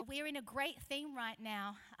we're in a great theme right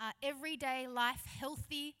now, everyday life,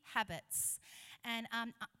 healthy habits. And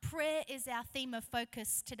prayer is our theme of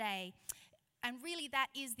focus today. And really that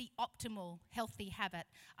is the optimal healthy habit,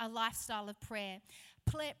 a lifestyle of prayer.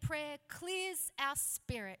 Prayer clears our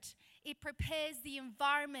spirit. It prepares the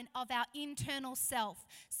environment of our internal self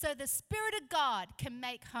so the Spirit of God can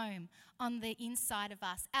make home on the inside of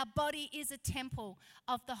us. Our body is a temple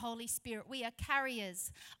of the Holy Spirit. We are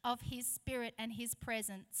carriers of His Spirit and His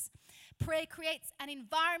presence. Prayer creates an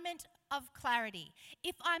environment of clarity.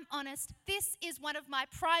 If I'm honest, this is one of my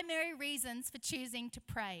primary reasons for choosing to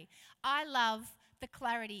pray. I love the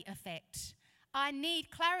clarity effect. I need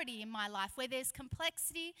clarity in my life where there's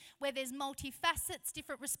complexity, where there's multifacets,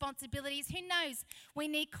 different responsibilities. Who knows? We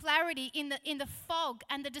need clarity in the fog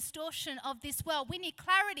and the distortion of this world. We need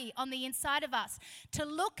clarity on the inside of us to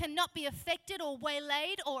look and not be affected or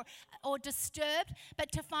waylaid or disturbed,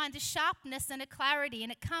 but to find a sharpness and a clarity,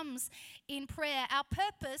 and it comes in prayer. Our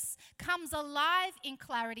purpose comes alive in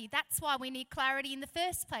clarity. That's why we need clarity in the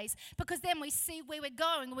first place, because then we see where we're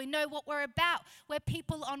going. We know what we're about. We're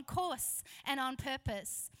people on course and on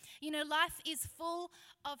purpose. You know, life is full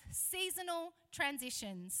of seasonal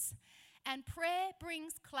transitions, and prayer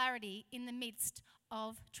brings clarity in the midst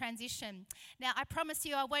of transition. Now, I promise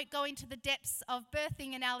you I won't go into the depths of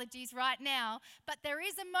birthing analogies right now, but there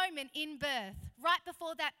is a moment in birth, right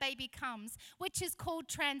before that baby comes, which is called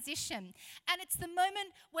transition. And it's the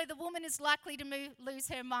moment where the woman is likely to lose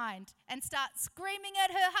her mind and start screaming at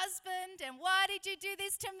her husband, and why did you do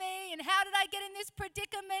this to me? And how did I get in this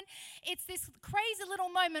predicament? It's this crazy little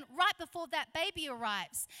moment right before that baby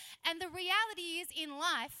arrives. And the reality is, in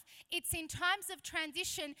life, it's in times of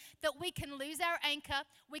transition that we can lose our anchor,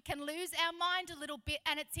 we can lose our mind a little bit,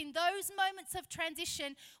 and it's in those moments of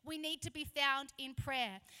transition we need to be found in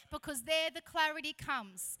prayer, because there the clarity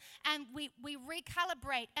comes and we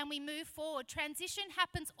recalibrate and we move forward. Transition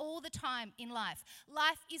happens all the time in life.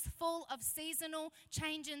 Life is full of seasonal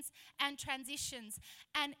changes and transitions,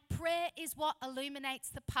 and prayer is what illuminates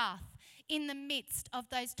the path in the midst of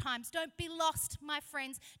those times. Don't be lost, my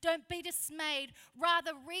friends. Don't be dismayed.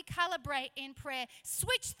 Rather, recalibrate in prayer.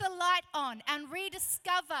 Switch the light on and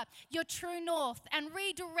rediscover your true north and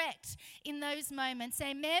redirect in those moments.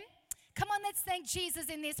 Amen? Come on, let's thank Jesus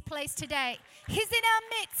in this place today. He's in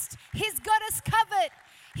our midst. He's got us covered.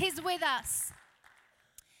 He's with us.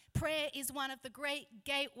 Prayer is one of the great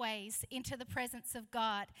gateways into the presence of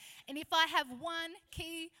God. And if I have one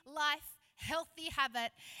key life healthy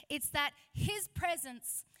habit, it's that His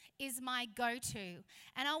presence is my go-to.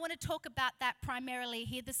 And I want to talk about that primarily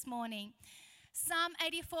here this morning. Psalm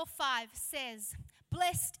 84:5 says,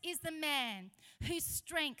 "Blessed is the man whose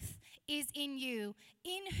strength is in you,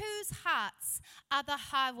 in whose hearts are the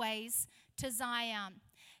highways to Zion."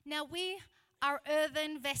 Now, we are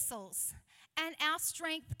earthen vessels, and our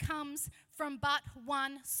strength comes from but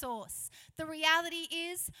one source. The reality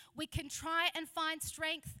is we can try and find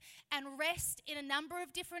strength and rest in a number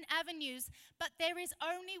of different avenues, but there is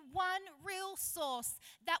only one real source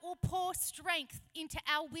that will pour strength into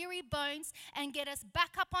our weary bones and get us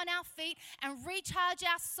back up on our feet and recharge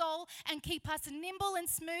our soul and keep us nimble and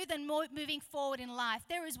smooth and moving forward in life.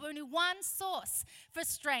 There is only one source for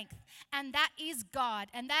strength, and that is God,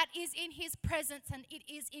 and that is in His presence, and it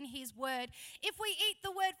is in His word. If we eat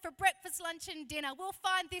the word for breakfast, lunch, and dinner, we'll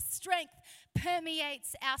find this strength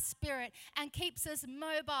permeates our spirit and keeps us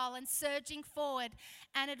mobile and surging forward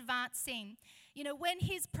and advancing. You know, when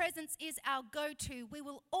His presence is our go-to, we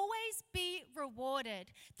will always be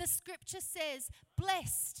rewarded. The scripture says,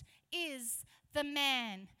 "Blessed is the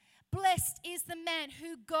man." Blessed is the man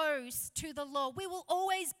who goes to the Lord. We will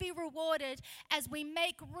always be rewarded as we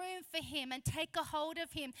make room for Him and take a hold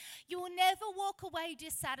of Him. You will never walk away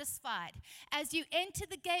dissatisfied as you enter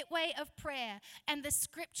the gateway of prayer and the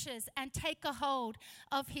scriptures and take a hold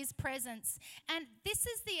of His presence. And this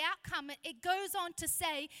is the outcome. It goes on to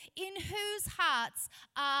say, "In whose hearts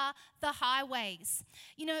are the highways."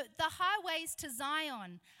 You know, the highways to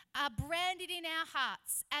Zion are branded in our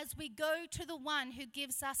hearts as we go to the one who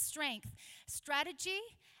gives us strength. Strategy,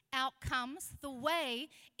 outcomes, the way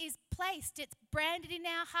is placed. It's branded in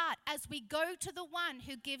our heart as we go to the one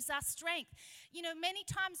who gives us strength. You know, many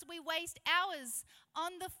times we waste hours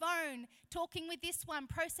on the phone talking with this one,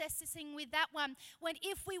 processing with that one, when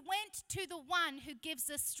if we went to the one who gives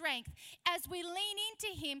us strength, as we lean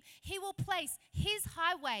into Him, He will place His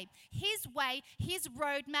highway, His way, His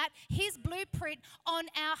roadmap, His blueprint on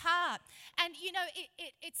our heart. And you know,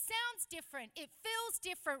 it sounds different, it feels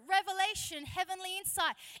different. Revelation, heavenly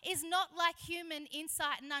insight is not like human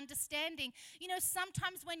insight and understanding. understanding. You know,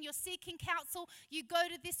 sometimes when you're seeking counsel, you go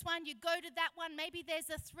to this one, you go to that one, maybe there's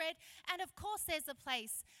a thread, and of course there's a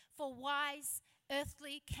place for wise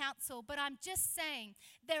earthly counsel. But I'm just saying,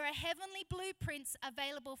 there are heavenly blueprints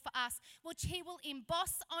available for us, which he will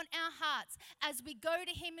emboss on our hearts as we go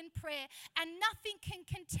to him in prayer, and nothing can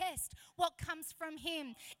contest what comes from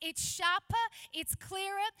him. It's sharper, it's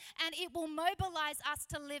clearer, and it will mobilize us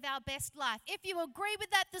to live our best life. If you agree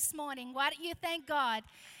with that this morning, why don't you thank God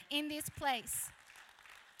in this place?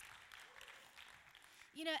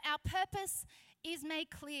 You know, our purpose is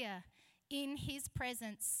made clear in his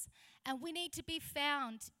presence. And we need to be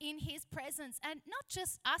found in his presence. And not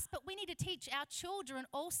just us, but we need to teach our children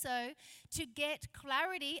also to get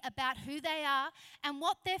clarity about who they are and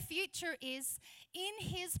what their future is in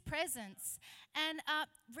his presence. And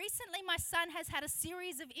recently my son has had a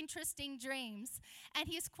series of interesting dreams. And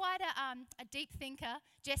he's quite a deep thinker.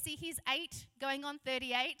 Jesse, he's 8, going on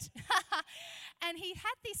 38. And he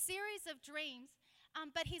had this series of dreams.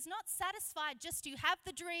 But he's not satisfied just to have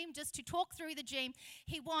the dream, just to talk through the dream.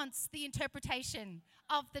 He wants the interpretation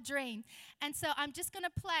of the dream. And so I'm just going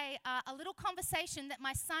to play a little conversation that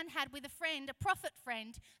my son had with a friend, a prophet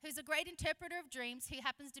friend, who's a great interpreter of dreams, who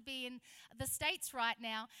happens to be in the States right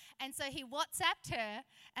now. And so he WhatsApped her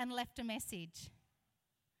and left a message.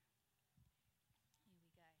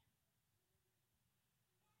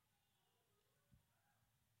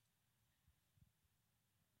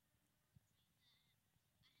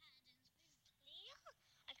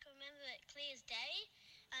 Clear as day,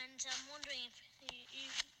 and I'm wondering if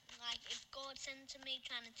if God sent to me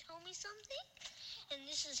trying to tell me something. And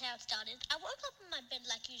this is how it started. I woke up in my bed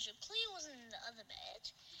like usual. Clea wasn't in the other bed.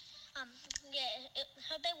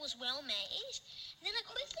 Her bed was well made. And then I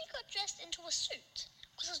quickly got dressed into a suit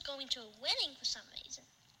because I was going to a wedding for some reason.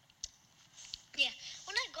 Yeah,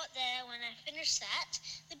 when I got there, when I finished that,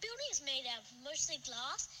 the building is made out of mostly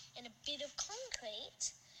glass and a bit of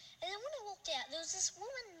concrete. And then when I walked out, there was this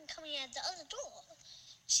woman coming out the other door.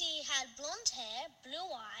 She had blonde hair, blue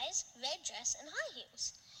eyes, red dress, and high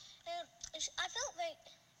heels. And I felt very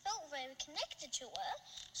connected to her.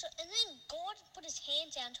 So, and then God put his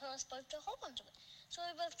hand down, told us both to hold onto it. So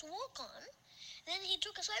we both to walk on. And then he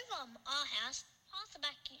took us over our house, past the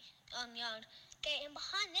back yard gate, and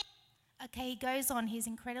behind there. Okay, he goes on. He's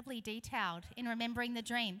incredibly detailed in remembering the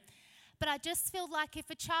dream. But I just feel like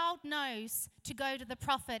if a child knows to go to the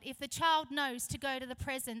prophet, if the child knows to go to the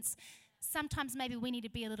presence, sometimes maybe we need to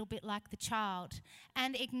be a little bit like the child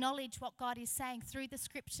and acknowledge what God is saying through the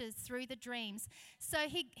scriptures, through the dreams. So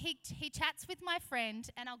he chats with my friend,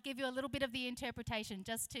 and I'll give you a little bit of the interpretation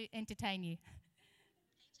just to entertain you.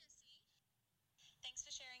 Hey Jessie, thanks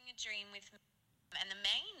for sharing a dream with me. And the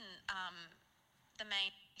main,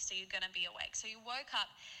 so you're going to be awake. So you woke up,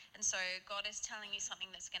 and so God is telling you something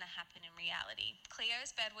that's going to happen in reality.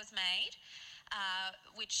 Cleo's bed was made,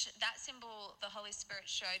 which that symbol, the Holy Spirit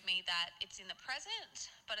showed me that it's in the present,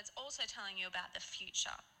 but it's also telling you about the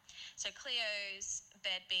future. So Cleo's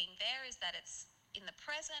bed being there is that it's in the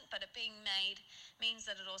present, but it being made means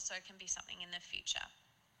that it also can be something in the future.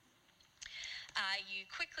 You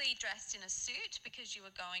quickly dressed in a suit because you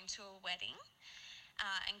were going to a wedding,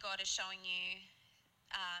 and God is showing you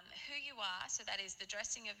who you are. So that is the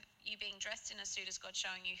dressing of you being dressed in a suit, is God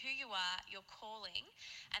showing you who you are, your calling,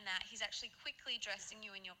 and that he's actually quickly dressing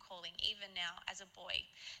you in your calling, even now as a boy,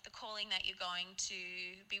 the calling that you're going to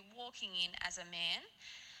be walking in as a man.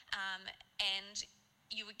 And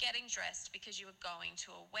you were getting dressed because you were going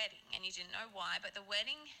to a wedding, and you didn't know why, but the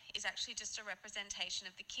wedding is actually just a representation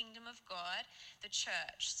of the kingdom of God, the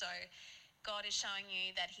church. So God is showing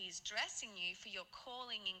you that he's dressing you for your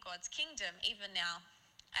calling in God's kingdom, even now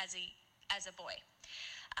as a boy.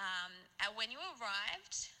 And when you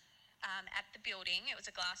arrived at the building, it was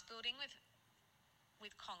a glass building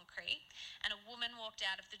with concrete, and a woman walked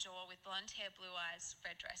out of the door with blonde hair, blue eyes,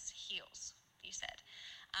 red dress, heels, you said.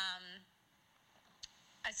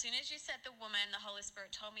 As soon as you said the woman, the Holy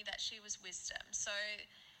Spirit told me that she was wisdom. So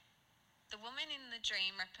the woman in the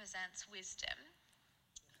dream represents wisdom.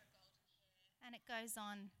 And it goes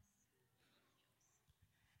on.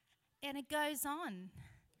 And it goes on.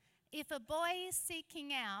 If a boy is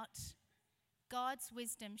seeking out God's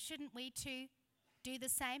wisdom, shouldn't we too do the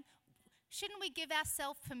same? Shouldn't we give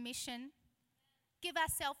ourselves permission? Give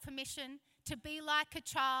ourselves permission to be like a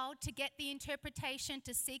child, to get the interpretation,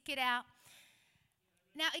 to seek it out.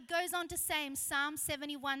 Now it goes on to say in Psalm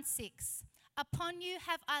 71:6, Upon you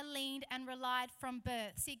have I leaned and relied from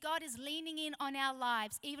birth. See, God is leaning in on our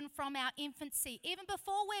lives, even from our infancy. Even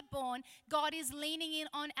before we're born, God is leaning in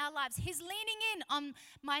on our lives. He's leaning in on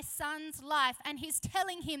my son's life, and he's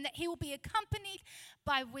telling him that he will be accompanied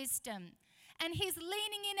by wisdom. And he's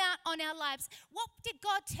leaning in out on our lives. What did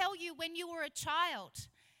God tell you when you were a child?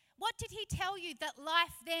 What did he tell you that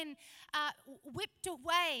life then whipped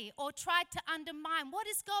away or tried to undermine? What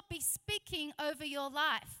is God be speaking over your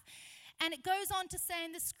life? And it goes on to say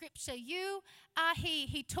in the scripture, you are he.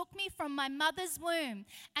 He took me from my mother's womb,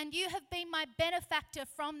 and you have been my benefactor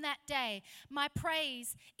from that day. My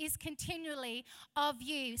praise is continually of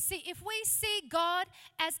you. See, if we see God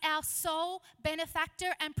as our sole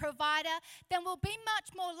benefactor and provider, then we'll be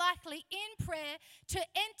much more likely in prayer to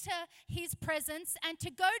enter his presence and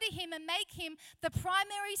to go to him and make him the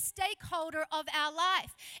primary stakeholder of our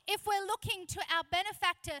life. If we're looking to our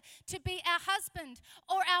benefactor to be our husband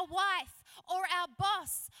or our wife or our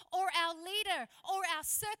boss or our leader or our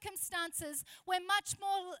circumstances, we're much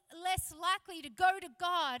more less likely to go to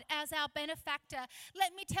God as our benefactor.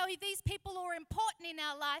 Let me tell you, these people are important in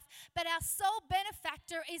our life, but our sole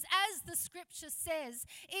benefactor is, as the scripture says,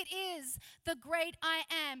 it is the great I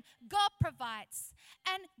am. God provides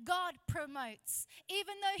and God promotes.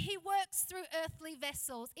 Even though he works through earthly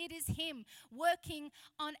vessels, it is him working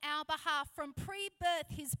on our behalf. From pre-birth,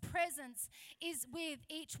 his presence is with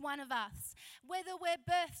each one of us. Whether we're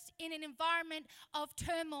birthed in an environment of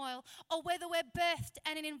turmoil or whether we're birthed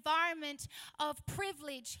in an environment of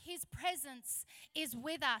privilege, his presence is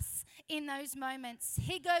with us in those moments.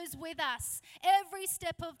 He goes with us every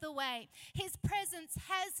step of the way. His presence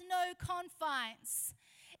has no confines.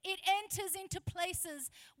 It enters into places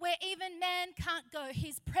where even man can't go.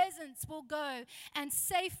 His presence will go and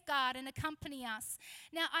safeguard and accompany us.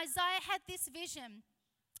 Now, Isaiah had this vision,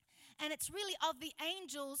 and it's really of the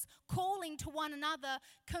angels calling to one another,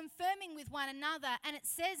 confirming with one another. And it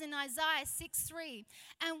says in Isaiah 6:3,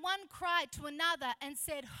 and one cried to another and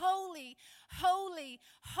said, holy, holy,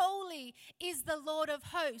 holy is the Lord of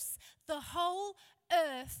hosts. The whole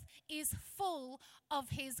earth is full of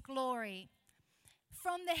his glory.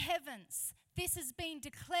 From the heavens, this has been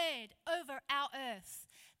declared over our earth,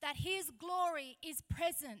 that his glory is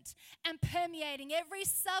present and permeating every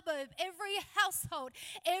suburb, every household,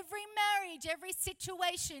 every marriage, every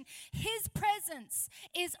situation. His presence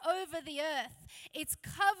is over the earth. It's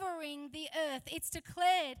covering the earth. It's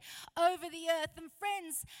declared over the earth. And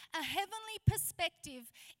friends, a heavenly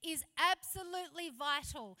perspective is absolutely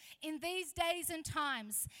vital in these days and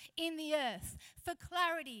times in the earth for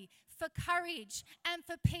clarity, for courage, and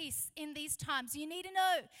for peace in these times. You need to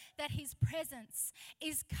know that his presence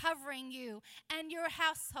is covering you and your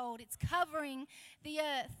household. It's covering the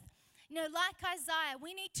earth. You know, like Isaiah,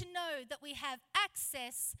 we need to know that we have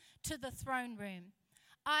access to the throne room.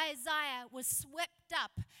 Isaiah was swept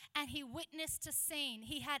up and he witnessed a scene.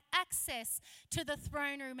 He had access to the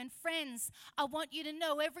throne room. And friends, I want you to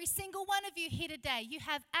know, every single one of you here today, you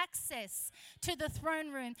have access to the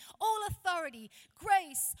throne room. All authority,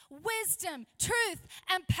 grace, wisdom, truth,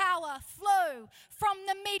 and power flow from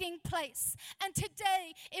the meeting place. And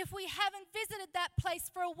today, if we haven't visited that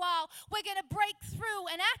place for a while, we're going to break through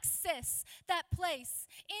and access that place.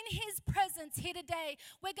 In his presence here today,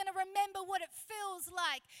 we're going to remember what it feels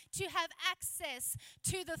like to have access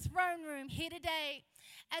to the throne room here today.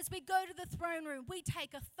 As we go to the throne room, we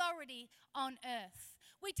take authority on earth.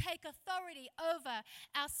 We take authority over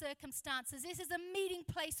our circumstances. This is a meeting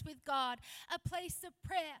place with God, a place of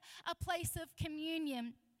prayer, a place of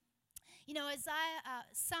communion. You know,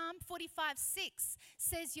 Psalm 45:6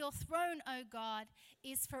 says, your throne, O God,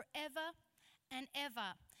 is forever and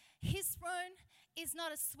ever. His throne is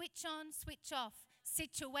not a switch on, switch off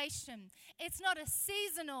situation. It's not a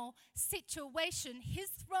seasonal situation. His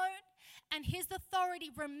throne and his authority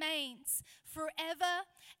remains forever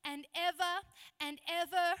and ever and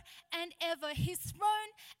ever and ever. His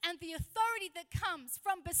throne and the authority that comes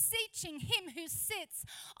from beseeching him who sits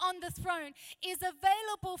on the throne is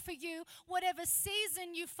available for you, whatever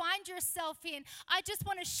season you find yourself in. I just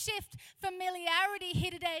want to shift familiarity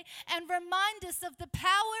here today and remind us of the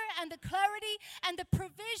power and the clarity and the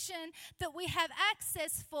provision that we have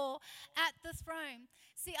access for at the throne.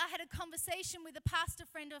 See, I had a conversation with a pastor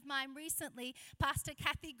friend of mine recently, Pastor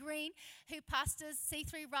Kathy Green, who pastors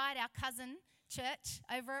C3 Ryde, our cousin church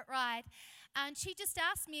over at Ryde. And she just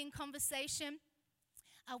asked me in conversation,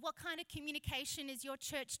 what kind of communication is your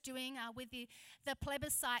church doing with the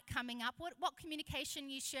plebiscite coming up? What communication are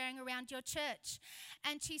you sharing around your church?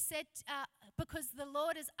 And she said, because the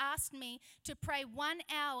Lord has asked me to pray 1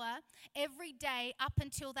 hour every day up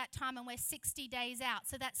until that time, and we're 60 days out.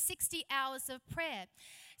 So that's 60 hours of prayer.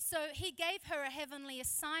 So he gave her a heavenly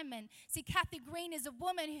assignment. See, Kathy Green is a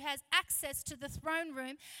woman who has access to the throne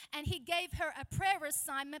room, and he gave her a prayer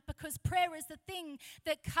assignment because prayer is the thing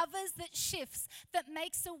that covers, that shifts, that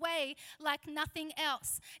makes a way like nothing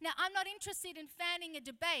else. Now, I'm not interested in fanning a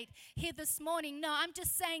debate here this morning. No, I'm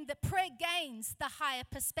just saying that prayer gains the higher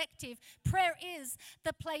perspective. Prayer is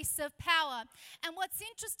the place of power. And what's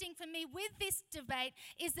interesting for me with this debate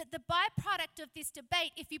is that the byproduct of this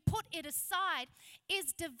debate, if you put it aside,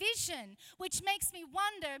 is division, which makes me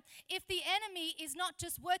wonder if the enemy is not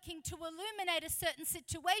just working to illuminate a certain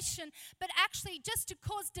situation, but actually just to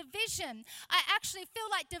cause division. I actually feel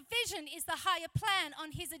like division is the higher plan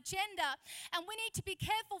on his agenda, and we need to be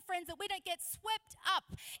careful, friends, that we don't get swept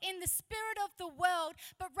up in the spirit of the world,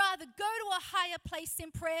 but rather go to a higher place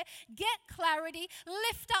in prayer, get clarity,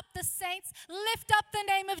 lift up the saints, lift up the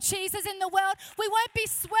name of Jesus in the world. We won't be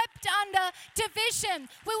swept under division.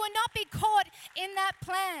 We will not be caught in that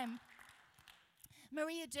plan.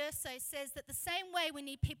 Maria Durso says that the same way we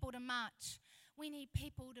need people to march, we need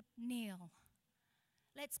people to kneel.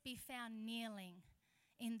 Let's be found kneeling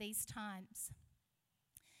in these times.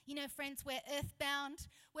 You know, friends, we're earthbound.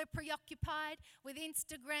 We're preoccupied with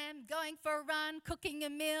Instagram, going for a run, cooking a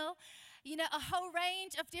meal. You know, a whole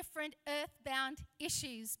range of different earthbound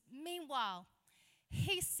issues. Meanwhile,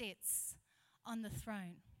 he sits on the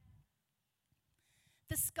throne.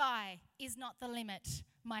 The sky is not the limit,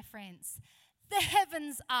 my friends. The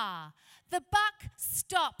heavens are. The buck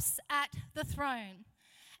stops at the throne.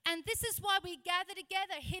 And this is why we gather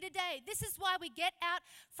together here today. This is why we get out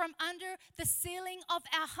from under the ceiling of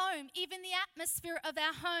our home, even the atmosphere of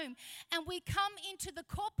our home. And we come into the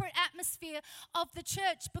corporate atmosphere of the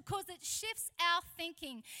church because it shifts our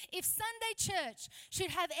thinking. If Sunday church should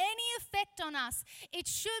have any effect on us, it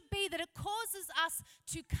should be that it causes us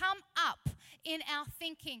to come up in our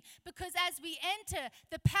thinking. Because as we enter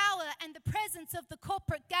the power and the presence of the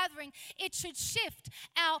corporate gathering, it should shift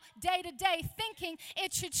our day-to-day thinking.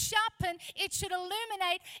 It should sharpen, it should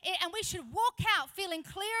illuminate, and we should walk out feeling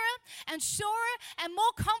clearer and surer and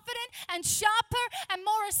more confident and sharper and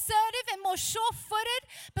more assertive and more sure-footed,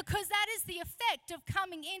 because that is the effect of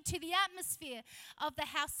coming into the atmosphere of the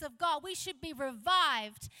house of God. We should be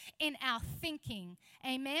revived in our thinking.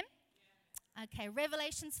 Amen? Okay,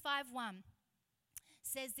 Revelations 5:1.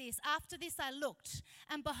 Says this, after this I looked,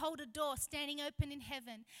 and behold a door standing open in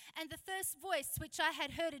heaven, and the first voice which I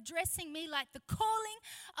had heard addressing me like the calling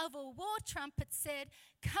of a war trumpet said,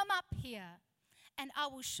 come up here, and I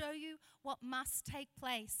will show you what must take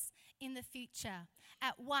place in the future.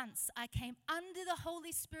 At once I came under the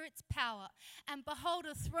Holy Spirit's power, and behold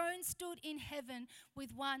a throne stood in heaven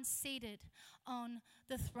with one seated on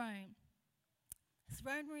the throne.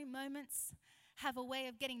 Throne room moments have a way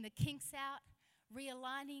of getting the kinks out,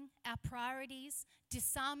 realigning our priorities,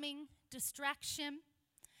 disarming distraction.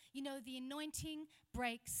 You know, the anointing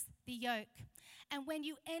breaks the yoke. And when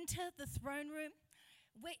you enter the throne room,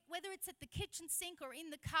 whether it's at the kitchen sink or in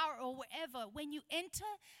the car or wherever, when you enter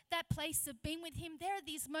that place of being with him, there are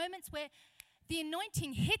these moments where the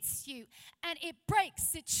anointing hits you and it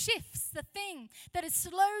breaks, it shifts the thing that has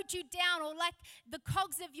slowed you down, or like the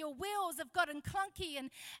cogs of your wheels have gotten clunky and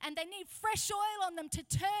they need fresh oil on them to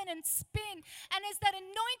turn and spin. And as that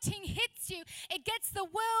anointing hits you, it gets the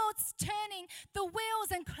worlds turning, the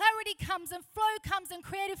wheels, and clarity comes and flow comes and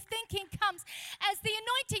creative thinking comes. As the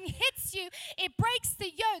anointing hits you, it breaks the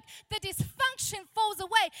yoke. The dysfunction falls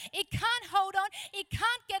away. It can't hold on. It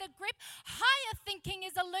can't get a grip. Higher thinking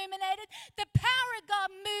is illuminated. The power of God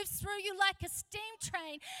moves through you like a steam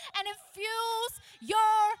train, and it fuels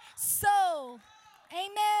your soul.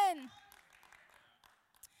 Amen.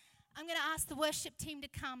 I'm going to ask the worship team to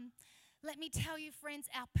come. Let me tell you, friends,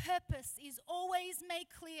 our purpose is always made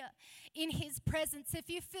clear in his presence.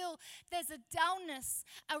 If you feel there's a dullness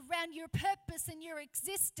around your purpose and your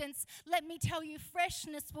existence, let me tell you,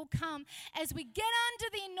 freshness will come as we get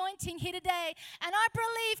under the anointing here today. And I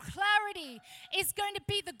believe clarity is going to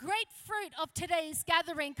be the great fruit of today's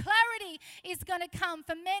gathering. Clarity is going to come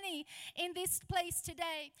for many in this place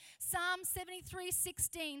today. Psalm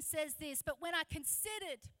 73:16 says this, but when I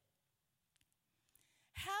considered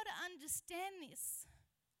how to understand this,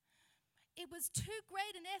 it was too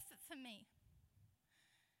great an effort for me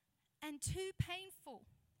and too painful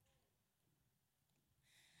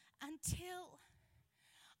until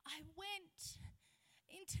I went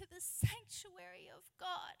into the sanctuary of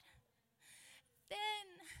God,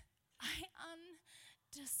 then I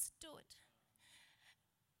understood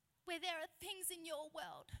where there are things in your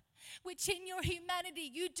world which in your humanity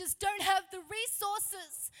you just don't have the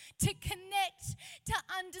resources to connect, to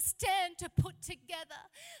understand, to put together.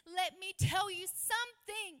 Let me tell you, some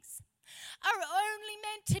things are only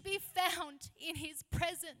meant to be found in His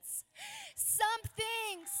presence. Some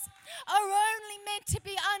things are only meant to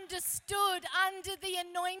be understood under the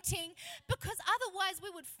anointing, because otherwise we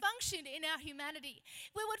would function in our humanity.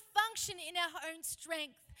 We would function in our own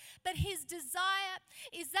strength. But His desire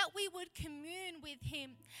is that we would commune with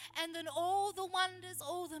Him, and then all the wonders,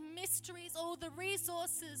 all the mysteries, all the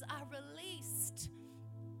resources are released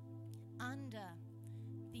under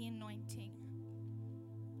the anointing.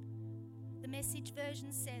 The Message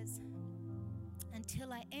version says,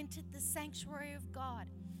 until I entered the sanctuary of God,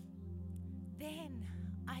 then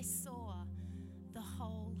I saw the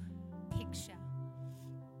whole picture.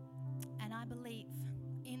 And I believe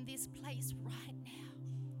in this place right now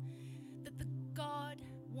that the God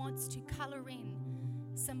wants to color in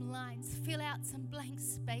some lines, fill out some blank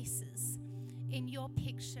spaces in your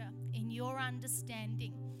picture, in your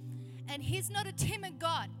understanding. And He's not a timid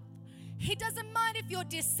God. He doesn't mind if you're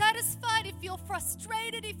dissatisfied, if you're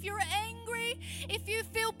frustrated, if you're angry, if you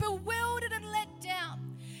feel bewildered and let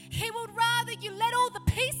down. He would rather you let all the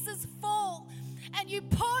pieces fall and you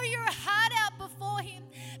pour your heart out before Him,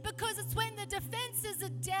 because it's when the defenses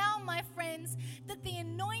are down, my friends, that the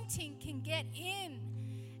anointing can get in.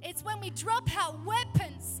 It's when we drop our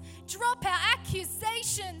weapons, drop our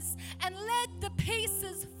accusations, and let the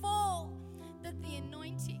pieces fall that the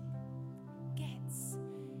anointing gets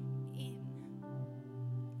in.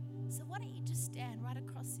 So why don't you just stand right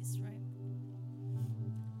across this room?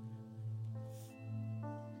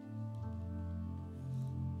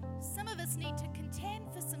 Some of us need to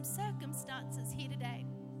contend for some circumstances here today.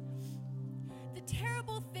 The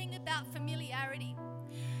terrible thing about familiarity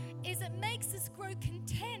is it makes us grow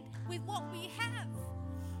content with what we have.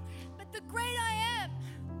 But the great I Am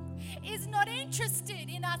is not interested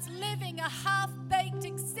in us living a half-baked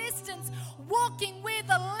existence, walking with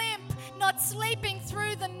a limp, not sleeping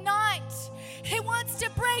through the night. He wants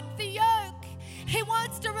to break the yoke. He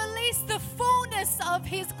wants to release the fullness of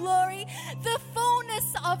His glory, the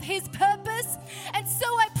fullness of His purpose. And so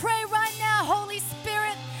I pray right now, Holy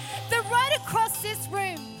Spirit, that right across this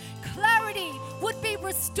room, clarity would be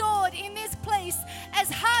restored in this place as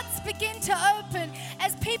hearts begin to open,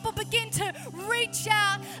 as people begin to reach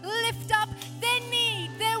out, lift up their need,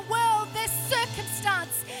 their world, their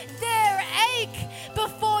circumstance, their ache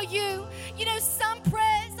before you. You know, some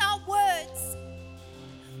prayers are words.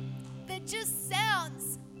 They're just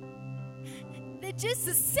sounds. They're just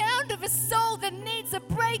the sound of a soul that needs a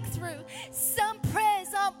breakthrough. Some prayers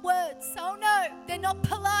aren't words. Oh no, they're not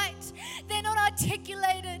polite. They're not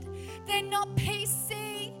articulated. They're not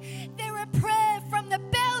PC. They're a prayer from the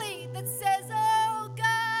belly that says, oh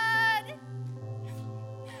God,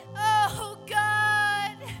 oh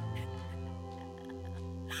God,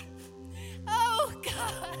 oh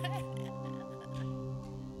God.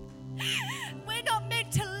 We're not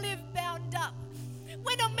meant to live bound up.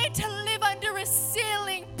 We're not meant to live under a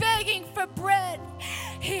ceiling begging for bread.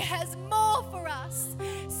 He has more for us.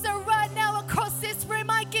 So right now across this room,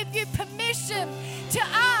 I give you permission to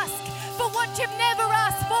ask for what you've never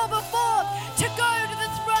asked for before, to go to the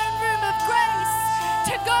throne room of grace,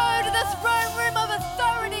 to go to the throne room of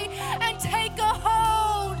authority and take a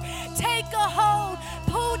hold,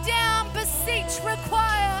 pull down, beseech,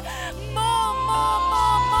 require more,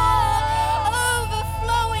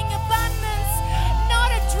 overflowing abundance,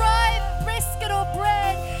 not a dry brisket or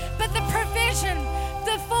bread, but the provision,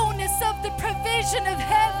 the fullness of the provision of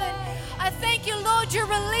heaven. I thank you, Lord, you're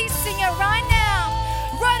releasing it right now,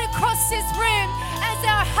 right across this room as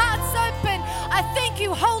our hearts open. I thank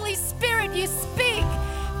you, Holy Spirit, you speak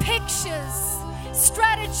pictures,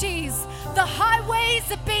 strategies. The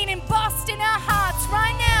highways are being embossed in our hearts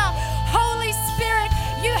right now. Holy Spirit,